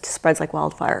 it just spreads like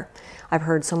wildfire. I've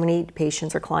heard so many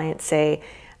patients or clients say,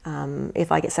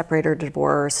 if I get separated or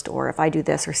divorced, or if I do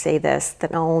this or say this,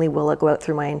 that not only will it go out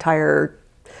through my entire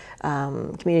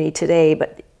community today,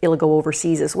 but it'll go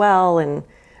overseas as well, and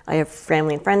I have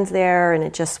family and friends there, and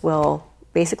it just will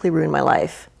basically ruin my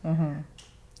life.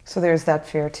 So there's that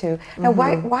fear too. Now,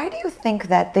 why do you think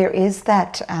that there is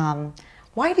that?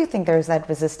 Why do you think there's that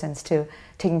resistance to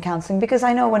taking counseling? Because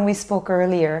I know when we spoke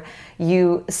earlier,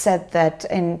 you said that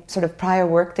in sort of prior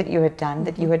work that you had done,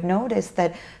 that you had noticed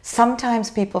that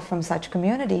sometimes people from such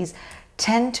communities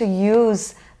tend to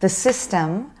use the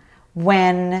system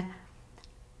when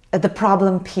the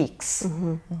problem peaks,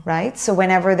 right? So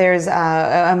whenever there's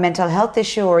a mental health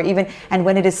issue, or even, and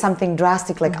when it is something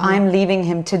drastic, like I'm leaving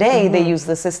him today, they use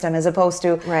the system, as opposed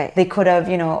to they could have,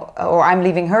 or I'm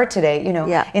leaving her today,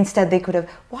 instead they could have.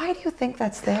 Why do you think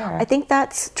that's there? I think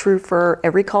that's true for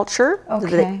every culture.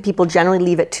 That people generally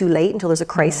leave it too late until there's a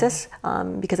crisis,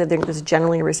 because I think there's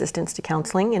generally a resistance to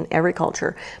counseling in every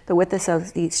culture. But with the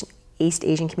Southeast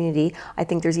Asian community, I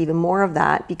think there's even more of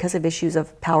that because of issues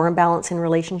of power imbalance in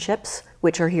relationships,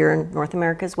 which are here in North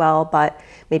America as well, but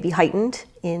maybe heightened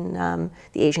in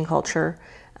the Asian culture.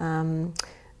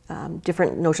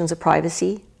 Different notions of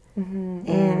privacy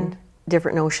and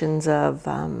different notions of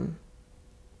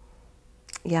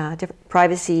different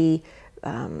privacy,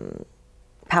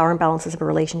 power imbalances of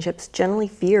relationships, generally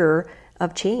fear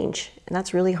of change, and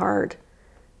that's really hard.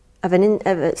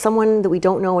 someone that we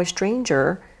don't know, a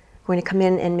stranger, going to come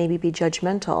in and maybe be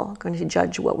judgmental, going to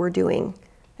judge what we're doing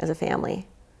as a family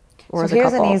or as a couple.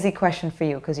 So here's an easy question for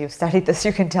you, because you've studied this,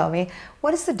 you can tell me.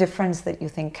 What is the difference that you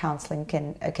think counseling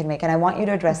can make? And I want you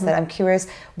to address that. I'm curious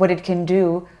what it can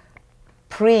do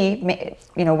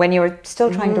when you're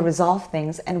still trying to resolve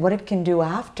things, and what it can do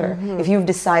after. If you've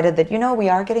decided that, we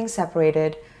are getting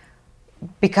separated,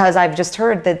 because I've just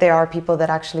heard that there are people that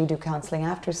actually do counseling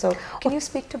after. So can you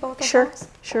speak to both of those?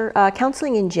 Sure.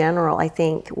 Counseling in general, I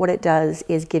think what it does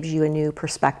is gives you a new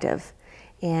perspective.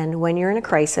 And when you're in a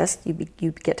crisis,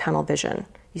 you get tunnel vision.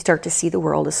 You start to see the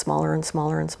world as smaller and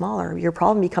smaller and smaller. Your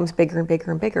problem becomes bigger and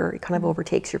bigger and bigger. It kind of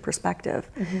overtakes your perspective.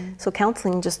 So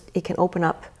counseling it can open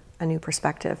up a new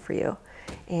perspective for you.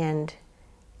 And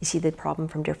you see the problem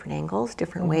from different angles,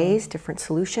 different ways, different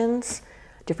solutions,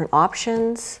 different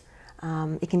options.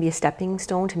 It can be a stepping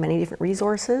stone to many different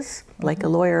resources, like a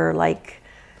lawyer, like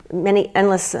many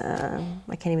endless, I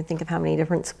can't even think of how many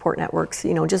different support networks,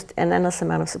 just an endless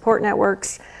amount of support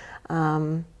networks,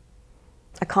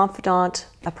 a confidant,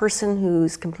 a person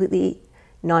who's completely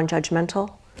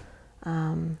non-judgmental.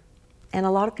 And a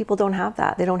lot of people don't have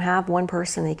that. They don't have one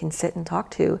person they can sit and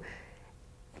talk to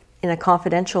in a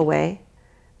confidential way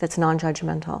that's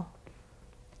non-judgmental.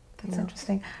 That's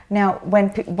interesting. Now,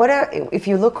 if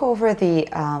you look over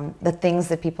the things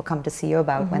that people come to see you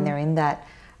about when they're in that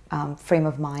frame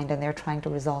of mind and they're trying to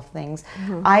resolve things,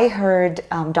 I heard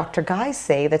Dr. Guy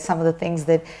say that some of the things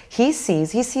that he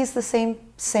sees the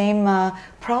same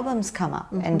problems come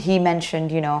up, and he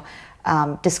mentioned,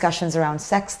 discussions around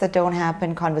sex that don't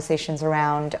happen, conversations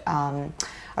around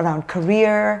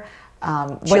career.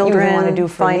 Children, what you want to do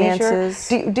for finances.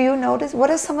 Do you notice, what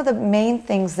are some of the main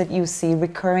things that you see,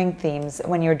 recurring themes,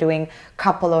 when you're doing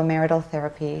couple or marital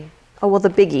therapy? Oh, well, the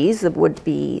biggies would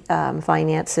be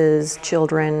finances,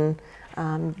 children,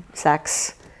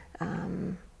 sex.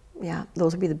 Yeah,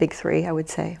 those would be the big three, I would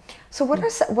say. So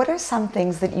what are some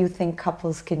things that you think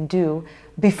couples can do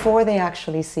before they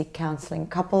actually seek counseling?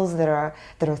 Couples that are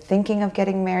thinking of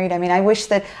getting married. I mean,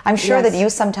 I'm sure that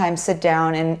you sometimes sit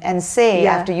down and say,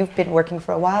 after you've been working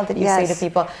for a while, that you say to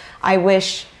people, I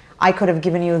wish I could have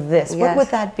given you this. What would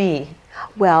that be?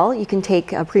 Well, you can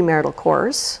take a premarital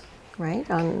course, right,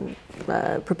 on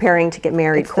preparing to get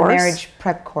married course. The marriage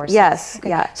prep course. Yes,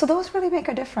 So those really make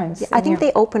a difference. Yeah, I think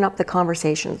they open up the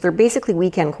conversations. They're basically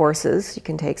weekend courses you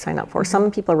can sign up for. Some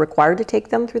people are required to take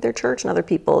them through their church, and other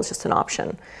people it's just an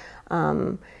option.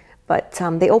 But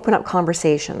they open up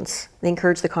conversations. They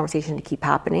encourage the conversation to keep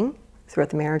happening throughout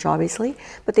the marriage, obviously.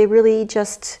 But they really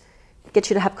just get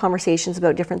you to have conversations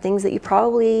about different things that you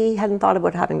probably hadn't thought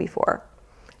about having before.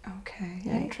 Okay,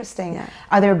 interesting. Yeah.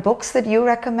 Are there books that you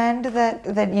recommend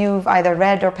that you've either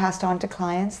read or passed on to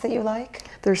clients that you like?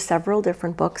 There's several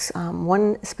different books.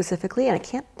 One specifically, and I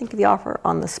can't think of the author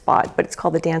on the spot, but it's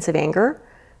called The Dance of Anger.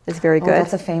 It's very good.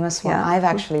 That's a famous one. I've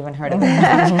actually even heard of it.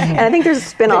 And I think there's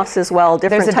spin-offs as well.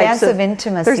 Different there's a types dance of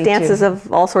intimacy. There's dances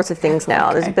of all sorts of things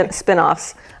now. There's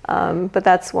spin-offs. But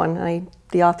that's one.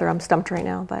 The author, I'm stumped right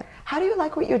now. But how do you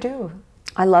like what you do?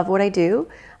 I love what I do.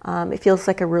 It feels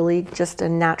like just a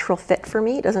natural fit for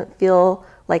me. It doesn't feel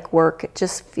like work.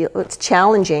 It's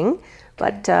challenging,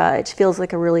 but it feels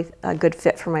like a good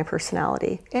fit for my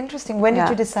personality. Interesting. When did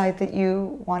you decide that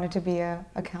you wanted to be a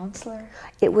counselor?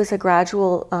 It was a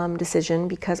gradual decision,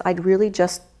 because I'd really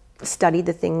just studied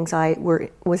the things I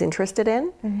was interested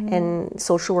in. And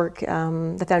social work,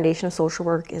 the foundation of social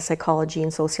work is psychology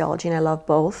and sociology, and I love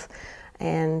both.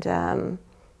 And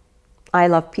I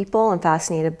love people. I'm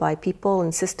fascinated by people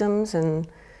and systems and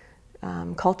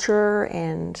culture,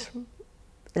 and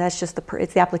that's just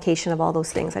it's the application of all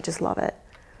those things. I just love it.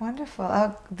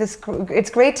 Wonderful. It's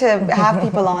great to have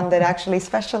people on that actually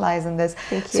specialize in this.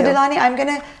 Thank you. So Dilani, I'm going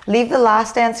to leave the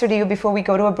last answer to you before we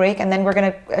go to a break, and then we're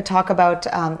going to talk about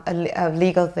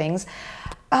legal things.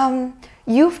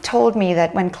 You've told me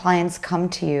that when clients come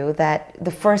to you, that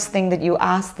the first thing that you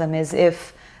ask them is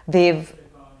if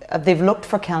they've looked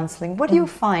for counseling. What do you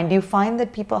find? Do you find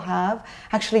that people have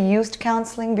actually used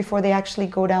counseling before they actually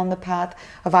go down the path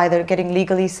of either getting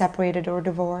legally separated or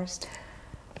divorced?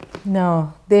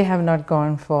 No, they have not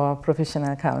gone for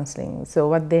professional counseling. So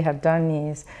what they have done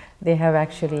is they have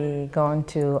actually gone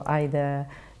to either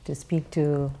to speak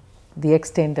to the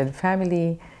extended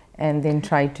family, and then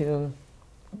try to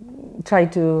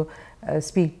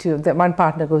speak to one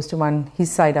partner goes to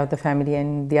his side of the family,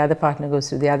 and the other partner goes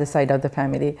to the other side of the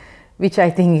family, which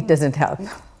I think it doesn't help.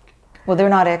 Well, they're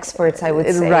not experts, I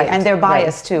would say, right, and they're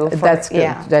biased too. That's good.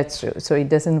 Yeah. That's true. So it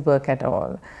doesn't work at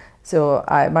all. So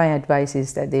my advice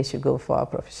is that they should go for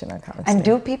professional counseling. And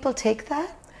do people take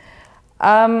that?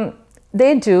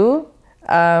 They do,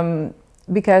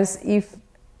 because if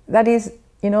that is,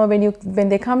 when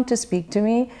they come to speak to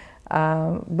me,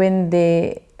 when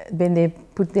they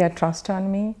put their trust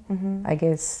on me, I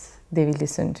guess they will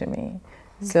listen to me.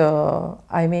 So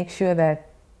I make sure that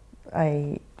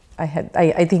I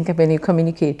think when you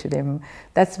communicate to them,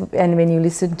 and when you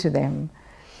listen to them,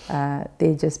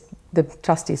 the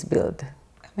trust is built.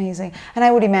 Amazing. And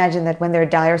I would imagine that when there are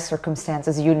dire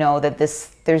circumstances, that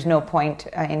there's no point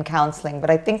in counseling. But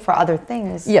I think for other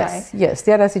things, yes, right? Yes,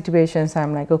 there are situations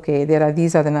I'm like, okay,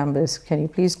 these are the numbers. Can you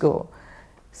please go?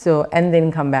 So, and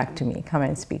then come back to me, come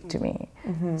and speak to me.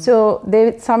 So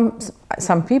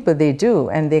some people, they do,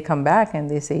 and they come back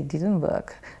and they say it didn't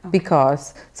work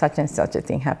because such and such a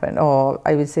thing happened. Or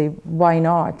I will say, why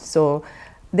not? So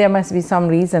there must be some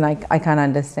reason I can't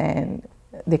understand.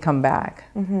 They come back,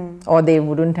 or they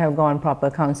wouldn't have gone proper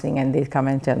counseling, and they come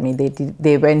and tell me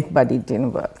they went, but it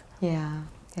didn't work. Yeah.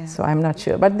 So I'm not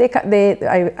sure, but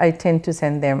I tend to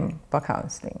send them for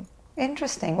counseling.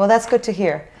 Interesting. Well, that's good to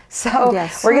hear. So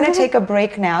we're going to take a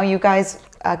break now. You guys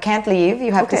can't leave.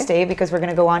 You have to stay, because we're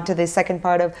going to go on to the second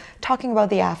part of talking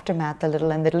about the aftermath a little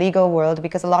in the legal world,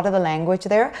 because a lot of the language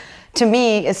there, to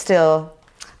me, is still...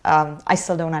 I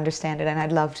still don't understand it, and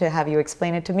I'd love to have you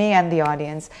explain it to me and the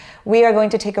audience. We are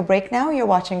going to take a break now. You're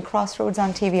watching Crossroads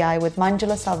on TVI with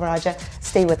Manjula Selvarajah.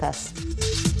 Stay with us.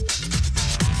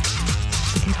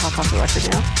 We can talk off the record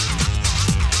now.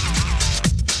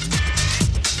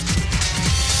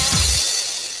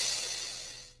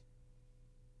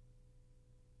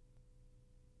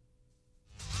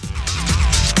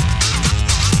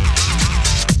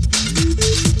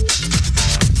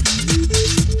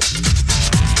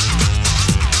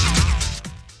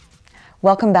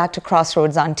 Welcome back to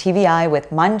Crossroads on TVI with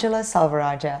Manjula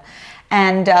Selvarajah.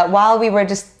 And while we were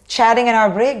just chatting in our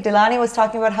break, Dilani was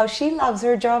talking about how she loves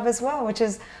her job as well, which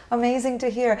is amazing to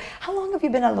hear. How long have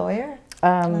you been a lawyer?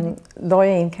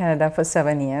 Lawyer in Canada for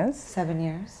 7 years. 7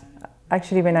 years.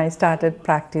 Actually, when I started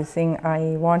practicing,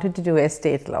 I wanted to do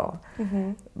estate law.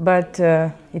 But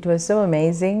it was so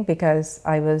amazing, because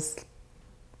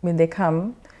when they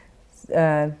come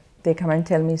and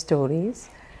tell me stories,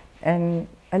 and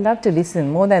I love to listen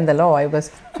more than the law. I was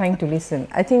trying to listen.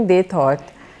 I think they thought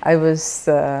I was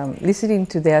listening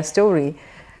to their story.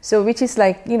 So, which is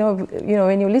like,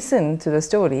 when you listen to the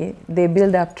story, they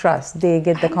build up trust. They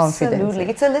get the confidence. Absolutely,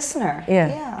 it's a listener.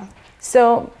 Yeah.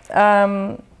 So,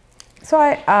 and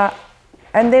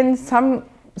then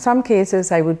some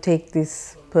cases I would take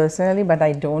this personally, but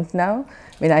I don't now.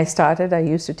 When I started, I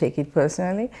used to take it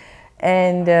personally,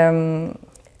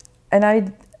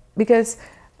 because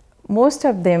most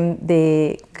of them,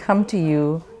 they come to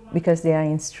you because they are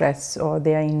in stress or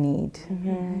they are in need,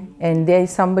 and there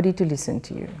is somebody to listen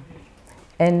to you.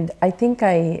 And I think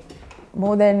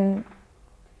more than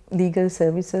legal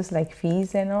services like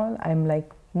fees and all, I'm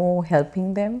like more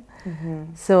helping them.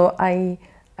 So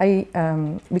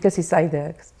because it's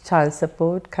either child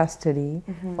support, custody,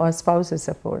 or spousal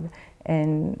support,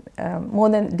 and more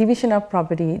than division of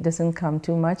property doesn't come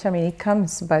too much. I mean, it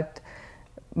comes, but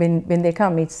when they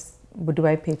come, it's, do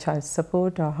I pay child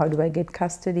support, or how do I get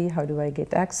custody, how do I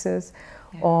get access,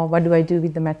 or what do I do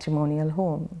with the matrimonial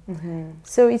home?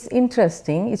 So it's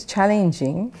interesting, it's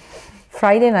challenging.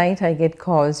 Friday night I get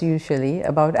calls usually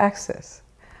about access.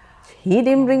 He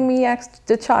didn't bring me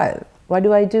the child, what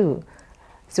do I do?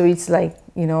 So it's like,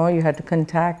 you have to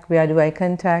contact, where do I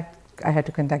contact? I had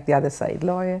to contact the other side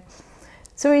lawyer.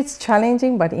 So it's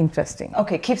challenging but interesting.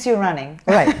 Okay, keeps you running.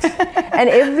 Right. And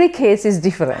every case is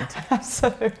different.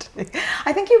 Absolutely.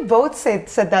 I think you both said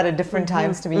that at different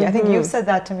times to me. I think you've said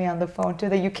that to me on the phone too,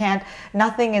 that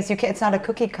it's not a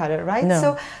cookie cutter, right? No.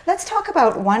 So let's talk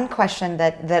about one question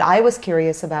that I was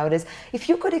curious about, is if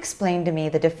you could explain to me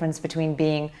the difference between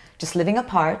being just living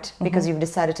apart, because you've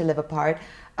decided to live apart,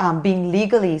 being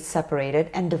legally separated,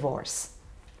 and divorce.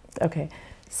 Okay.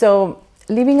 So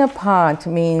living apart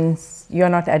means you're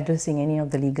not addressing any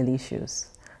of the legal issues.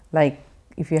 Like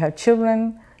if you have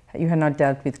children, you have not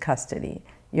dealt with custody.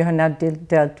 You have not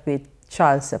dealt with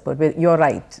child support. You're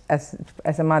right, as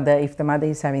a mother, if the mother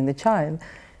is having the child,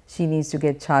 she needs to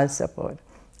get child support.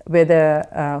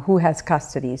 Whether who has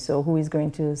custody, so who is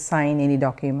going to sign any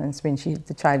documents when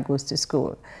the child goes to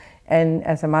school. And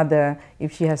as a mother,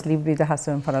 if she has lived with the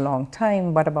husband for a long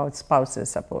time, what about spousal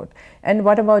support? And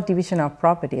what about division of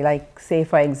property? Like, say,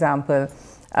 for example,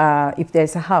 if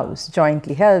there's a house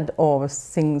jointly held or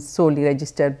solely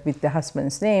registered with the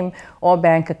husband's name, or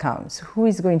bank accounts, who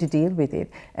is going to deal with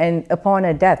it? And upon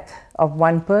a death of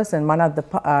one person, one of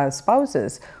the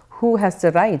spouses, who has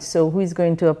the right? So who is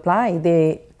going to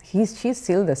apply? She's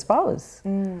still the spouse.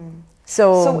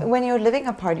 So when you're living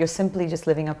apart, you're simply just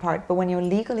living apart. But when you're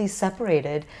legally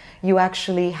separated, you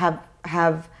actually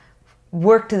have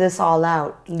worked this all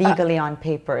out legally on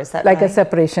paper. Is that like right? a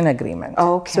separation agreement.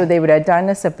 Okay. So they would have done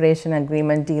a separation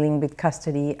agreement dealing with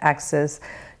custody, access,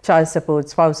 child support,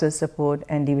 spousal support,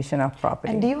 and division of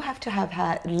property. And do you have to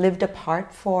have lived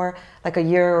apart for like a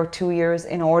year or 2 years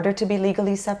in order to be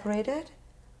legally separated?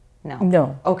 No.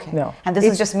 No. Okay. No. And this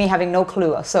is just me having no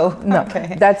clue. So no,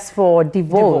 okay. that's for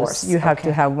divorce. You have okay.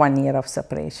 to have 1 year of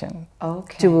separation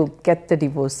Okay. to get the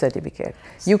divorce certificate.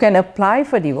 You can apply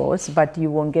for divorce, but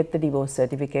you won't get the divorce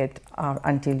certificate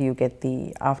until you get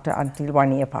until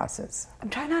 1 year passes. I'm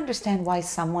trying to understand why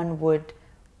someone would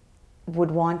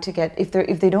want to get, if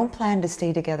they don't plan to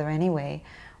stay together anyway,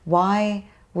 why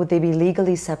would they be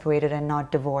legally separated and not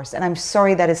divorced? And I'm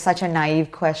sorry that is such a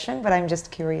naive question, but I'm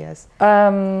just curious.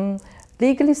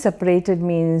 Legally separated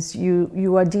means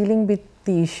you are dealing with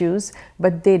the issues,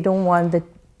 but they don't want the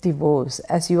divorce.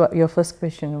 As your first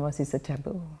question was, is a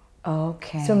taboo.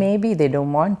 Okay. So maybe they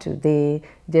don't want to.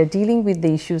 They're dealing with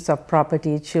the issues of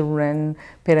property, children,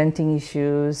 parenting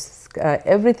issues.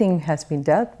 Everything has been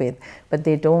dealt with, but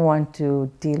they don't want to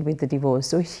deal with the divorce.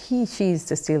 So she is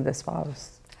still the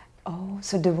spouse. Oh,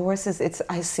 so divorce is,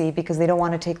 I see, because they don't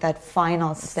want to take that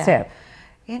final step.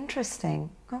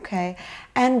 Interesting. Okay.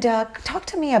 And talk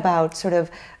to me about sort of,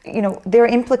 there are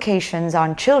implications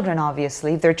on children,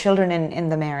 obviously. There are children in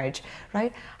the marriage,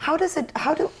 right? How do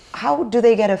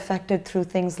they get affected through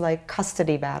things like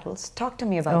custody battles? Talk to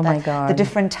me about that. Oh my God. The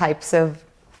different types of...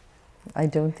 I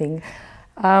don't think...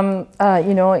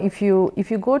 if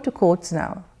you go to courts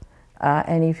now,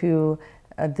 and if you,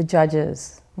 the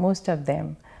judges, most of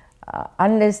them,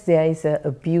 unless there is an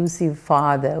abusive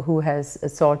father who has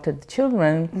assaulted the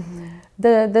children,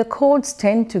 the courts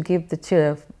tend to give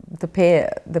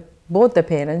both the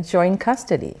parents joint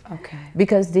custody. Okay.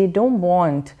 Because they don't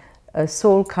want a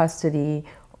sole custody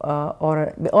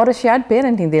or a shared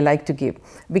parenting they like to give.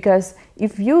 Because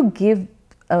if you give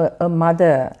a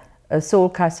mother a sole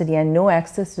custody and no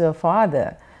access to a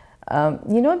father,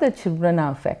 the children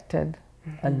are affected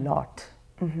a lot.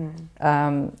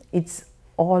 It's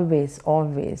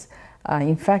always.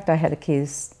 In fact, I had a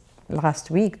case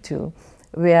last week too,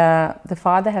 where the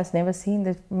father has never seen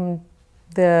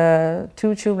the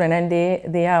two children, and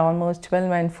they are almost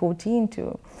 12 and 14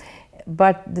 too.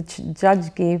 But the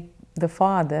judge gave the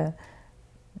father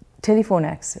telephone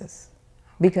access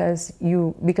because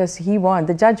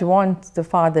the judge wants the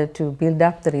father to build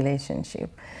up the relationship,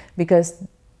 because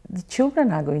the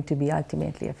children are going to be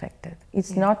ultimately affected.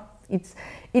 It's not.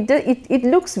 It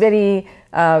looks very,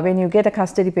 when you get a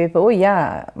custody paper, oh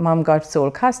yeah, mom got sole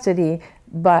custody,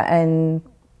 but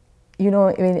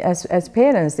as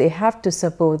parents, they have to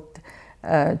support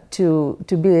to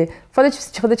be for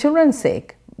the children's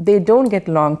sake. They don't get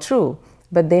along, true,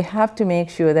 but they have to make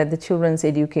sure that the children's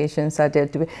educations are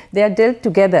they are dealt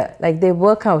together, like they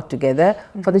work out together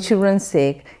for the children's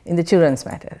sake in the children's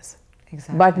matters.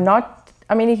 Exactly. But not,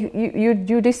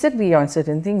 you disagree on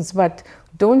certain things, but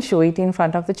don't show it in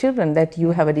front of the children that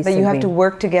you have a disagreement. But you have to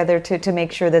work together to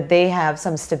make sure that they have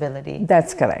some stability.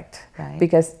 That's correct. Right.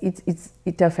 Because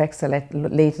it affects a lot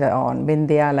later on when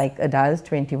they are like adults,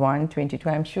 21, 22.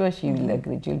 I'm sure she will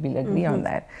agree. Jill will agree on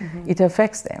that. It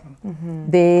affects them.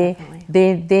 They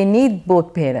need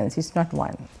both parents. It's not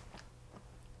one.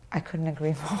 I couldn't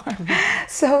agree more.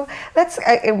 So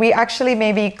we actually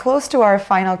may be close to our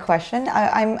final question.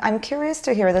 I'm curious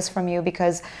to hear this from you,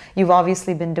 because you've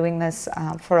obviously been doing this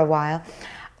for a while.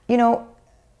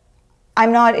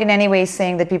 I'm not in any way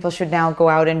saying that people should now go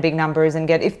out in big numbers and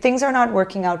if things are not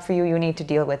working out for you, you need to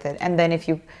deal with it. And then if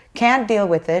you can't deal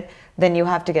with it, then you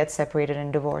have to get separated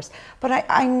and divorced. But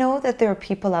I know that there are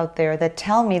people out there that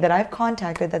tell me, that I've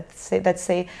contacted, that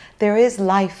say there is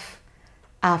life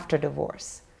after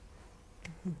divorce.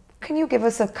 Can you give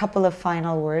us a couple of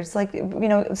final words? Like,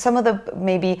 some of the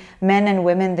maybe men and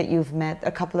women that you've met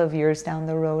a couple of years down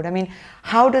the road. I mean,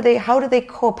 how do they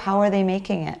cope? How are they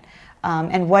making it?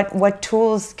 And what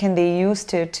tools can they use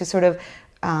to sort of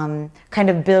kind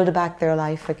of build back their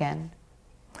life again?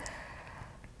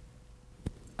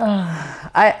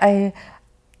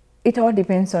 It all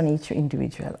depends on each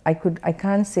individual. I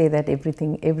can't say that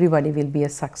everybody will be a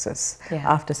success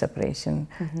after separation.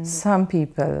 Some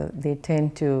people, they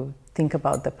tend to think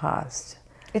about the past.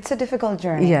 It's a difficult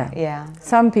journey. Yeah.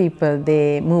 Some people,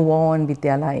 they move on with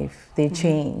their life. They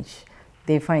change.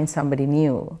 They find somebody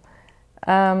new.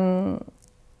 I'll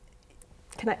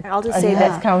just say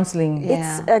that counseling.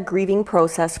 It's a grieving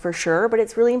process for sure, but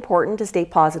it's really important to stay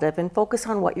positive and focus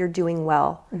on what you're doing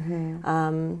well.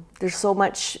 There's so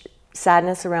much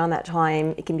sadness around that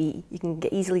time. You can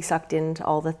get easily sucked into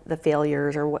all the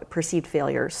failures or perceived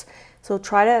failures. So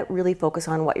try to really focus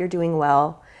on what you're doing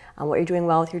well, what you're doing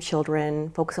well with your children,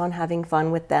 focus on having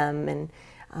fun with them, and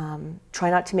try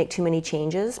not to make too many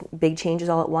changes, big changes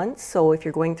all at once. So if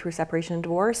you're going through separation and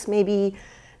divorce, maybe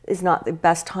it's not the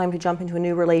best time to jump into a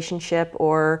new relationship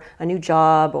or a new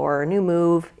job or a new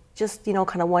move. Just, you know,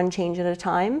 kind of one change at a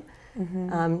time.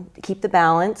 Keep the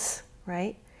balance,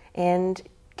 right? And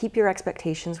keep your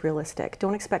expectations realistic.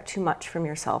 Don't expect too much from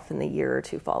yourself in the year or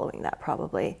two following that,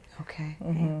 probably. Okay.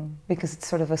 Because it's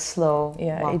sort of a slow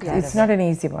walk. It's not an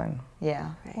easy one.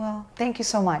 Yeah. Right. Well, thank you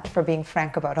so much for being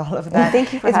frank about all of that.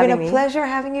 Thank you for having me. It's been a pleasure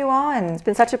having you on. It's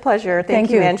been such a pleasure. Thank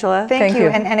you, Angela. Thank you.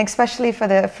 And especially for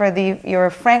your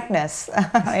frankness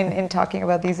in talking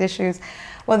about these issues.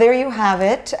 Well, there you have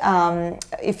it.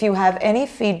 If you have any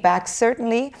feedback,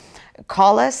 certainly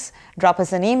call us, drop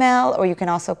us an email, or you can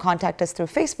also contact us through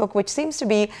Facebook, which seems to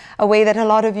be a way that a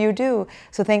lot of you do.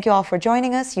 So thank you all for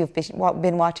joining us. You've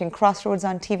been watching Crossroads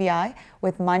on TVI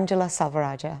with Manjula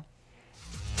Salvaraja.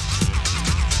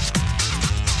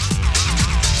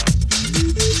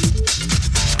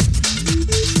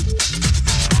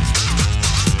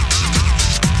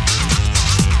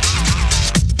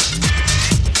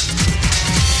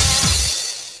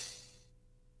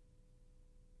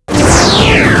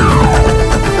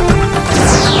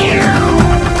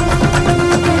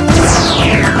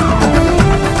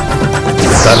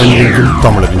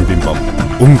 தமிழரின் பிம்பம்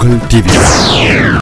உங்கள் TV.